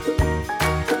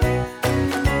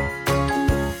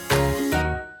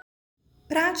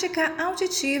Prática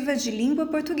auditiva de língua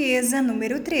portuguesa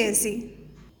número 13.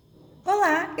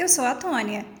 Olá, eu sou a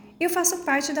Tônia. Eu faço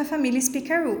parte da família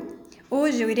Speakaru.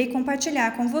 Hoje eu irei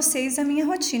compartilhar com vocês a minha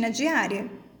rotina diária.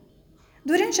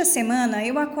 Durante a semana,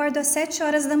 eu acordo às 7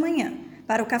 horas da manhã.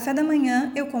 Para o café da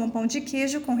manhã, eu como pão de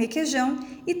queijo com requeijão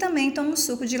e também tomo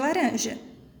suco de laranja.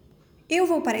 Eu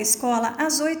vou para a escola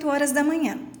às 8 horas da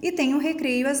manhã e tenho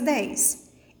recreio às 10.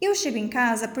 Eu chego em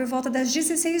casa por volta das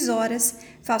 16 horas,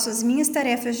 faço as minhas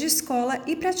tarefas de escola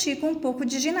e pratico um pouco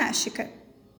de ginástica.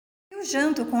 Eu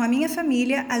janto com a minha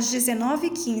família às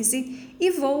 19h15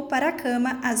 e vou para a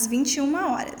cama às 21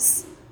 horas.